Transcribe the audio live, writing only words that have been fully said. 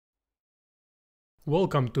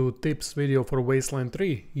Welcome to tips video for Wasteland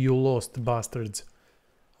 3, you lost bastards.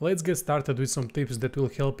 Let's get started with some tips that will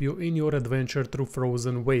help you in your adventure through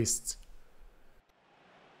frozen wastes.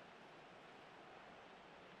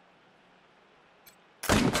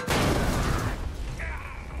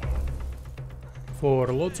 For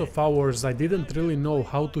lots of hours I didn't really know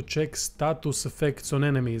how to check status effects on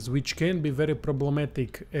enemies, which can be very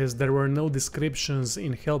problematic as there were no descriptions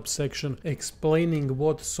in help section explaining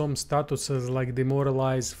what some statuses like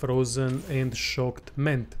demoralized, frozen and shocked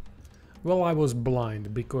meant. Well, I was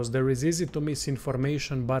blind, because there is easy to miss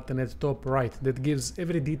information button at top right that gives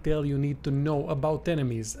every detail you need to know about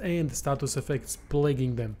enemies and status effects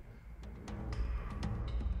plaguing them.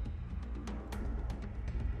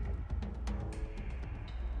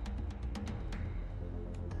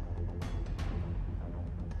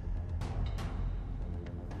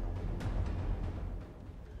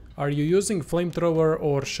 Are you using flamethrower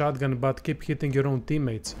or shotgun but keep hitting your own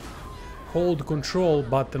teammates? Hold control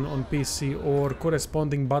button on PC or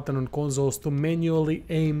corresponding button on consoles to manually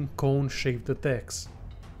aim cone-shaped attacks.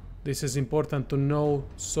 This is important to know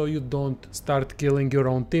so you don't start killing your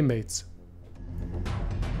own teammates.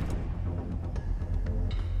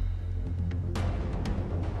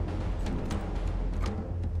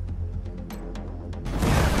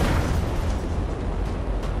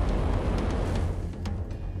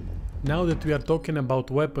 Now that we are talking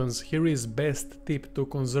about weapons, here is best tip to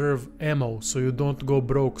conserve ammo so you don't go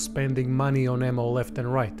broke spending money on ammo left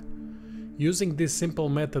and right. Using this simple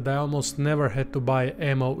method I almost never had to buy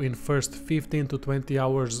ammo in first 15 to 20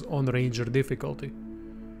 hours on Ranger difficulty.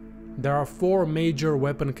 There are 4 major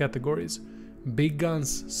weapon categories: big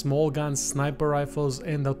guns, small guns, sniper rifles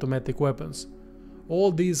and automatic weapons.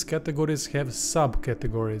 All these categories have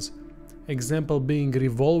subcategories. Example being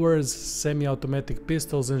revolvers, semi-automatic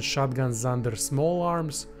pistols and shotguns under small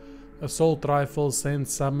arms, assault rifles and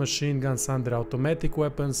submachine guns under automatic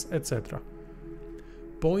weapons, etc.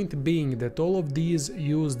 Point being that all of these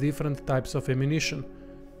use different types of ammunition.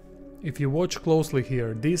 If you watch closely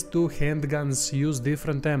here, these 2 handguns use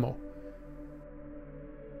different ammo.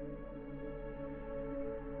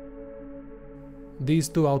 These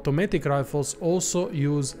 2 automatic rifles also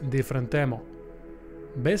use different ammo.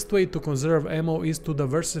 Best way to conserve ammo is to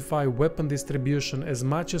diversify weapon distribution as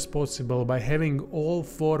much as possible by having all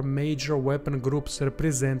 4 major weapon groups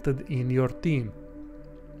represented in your team.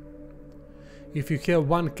 If you have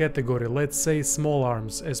one category, let's say small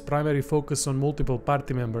arms, as primary focus on multiple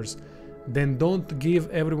party members, then don't give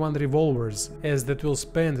everyone revolvers, as that will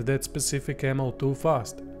spend that specific ammo too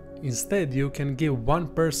fast. Instead, you can give one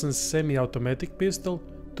person's semi-automatic pistol,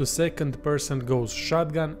 to second person goes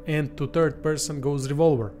shotgun and to third person goes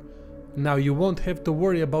revolver. Now you won't have to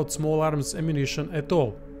worry about small arms ammunition at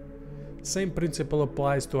all. Same principle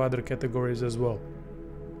applies to other categories as well.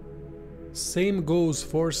 Same goes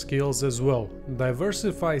for skills as well.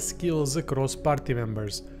 Diversify skills across party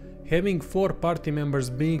members. Having 4 party members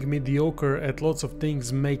being mediocre at lots of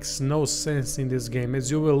things makes no sense in this game, as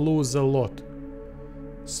you will lose a lot.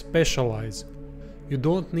 Specialize. You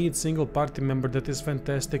don't need single party member that is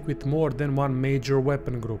fantastic with more than one major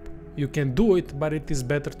weapon group. You can do it, but it is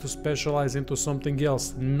better to specialize into something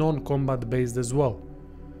else, non-combat based as well.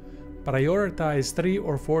 Prioritize 3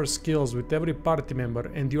 or 4 skills with every party member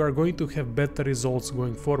and you are going to have better results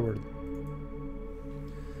going forward.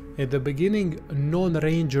 At the beginning,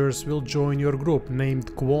 non-rangers will join your group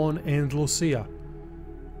named Kwon and Lucia.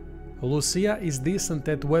 Lucia is decent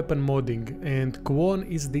at weapon modding and Kwon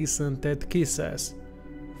is decent at kiss ass.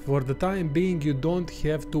 For the time being you don't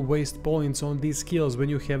have to waste points on these skills when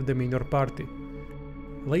you have them in your party.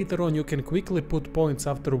 Later on you can quickly put points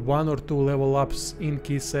after 1 or 2 level ups in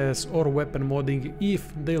kiss ass or weapon modding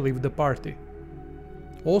if they leave the party.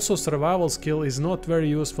 Also, survival skill is not very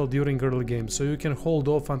useful during early game, so you can hold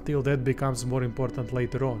off until that becomes more important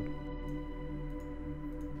later on.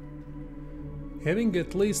 Having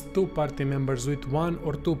at least 2 party members with 1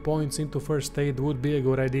 or 2 points into first aid would be a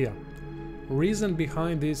good idea. Reason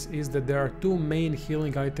behind this is that there are 2 main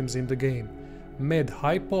healing items in the game: Med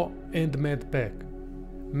Hypo and Med Pack.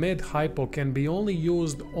 Med Hypo can be only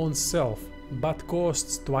used on self, but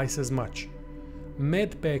costs twice as much.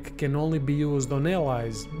 Med Pack can only be used on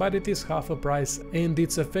allies, but it is half a price and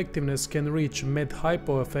its effectiveness can reach Med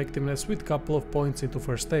Hypo effectiveness with couple of points into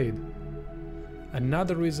first aid.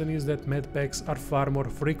 Another reason is that med packs are far more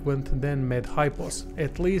frequent than med hypos,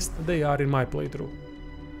 at least they are in my playthrough.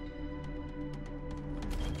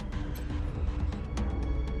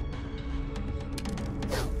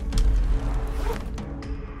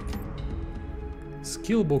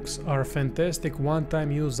 Skill books are fantastic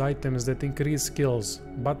one-time use items that increase skills,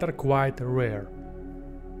 but are quite rare.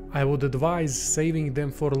 I would advise saving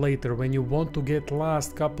them for later when you want to get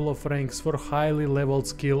last couple of ranks for highly leveled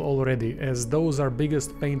skill already, as those are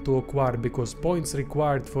biggest pain to acquire because points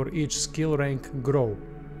required for each skill rank grow.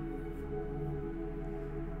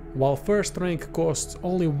 While first rank costs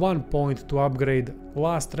only 1 point to upgrade,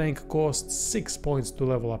 last rank costs 6 points to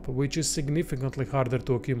level up, which is significantly harder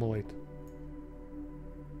to accumulate.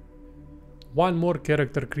 One more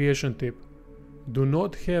character creation tip. Do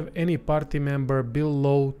not have any party member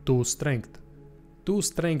below 2 strength. 2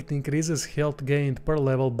 strength increases health gained per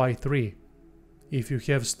level by 3. If you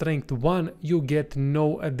have strength 1, you get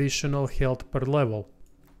no additional health per level.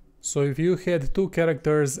 So if you had 2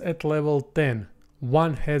 characters at level 10,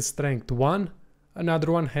 one has strength 1,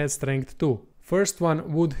 another one has strength 2. First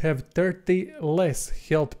one would have 30 less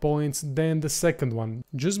health points than the second one,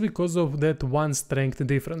 just because of that 1 strength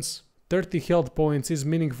difference. 30 health points is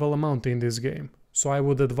meaningful amount in this game, so I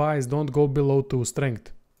would advise don't go below 2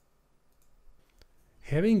 strength.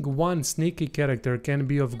 Having one sneaky character can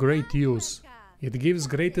be of great use. It gives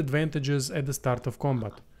great advantages at the start of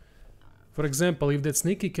combat. For example, if that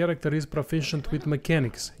sneaky character is proficient with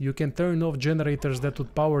mechanics, you can turn off generators that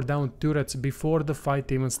would power down turrets before the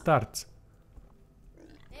fight even starts.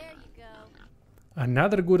 There you go.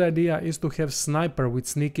 Another good idea is to have sniper with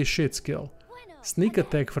sneaky shit skill. Sneak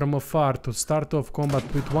attack from afar to start off combat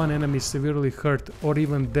with one enemy severely hurt or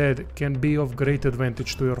even dead can be of great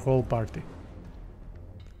advantage to your whole party.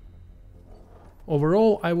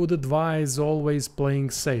 Overall, I would advise always playing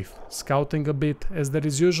safe, scouting a bit, as there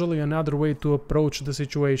is usually another way to approach the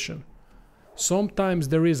situation. Sometimes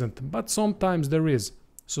there isn't, but sometimes there is.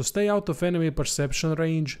 So stay out of enemy perception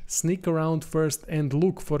range, sneak around first and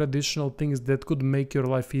look for additional things that could make your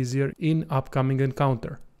life easier in upcoming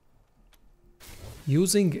encounter.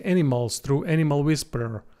 Using animals through Animal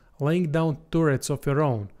Whisperer, laying down turrets of your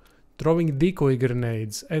own, throwing decoy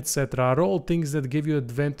grenades, etc. are all things that give you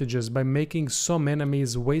advantages by making some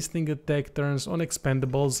enemies wasting attack turns on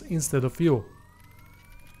expendables instead of you.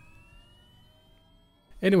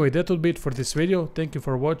 Anyway, that would be it for this video. Thank you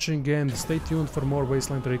for watching and stay tuned for more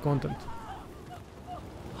Wasteland 3 content.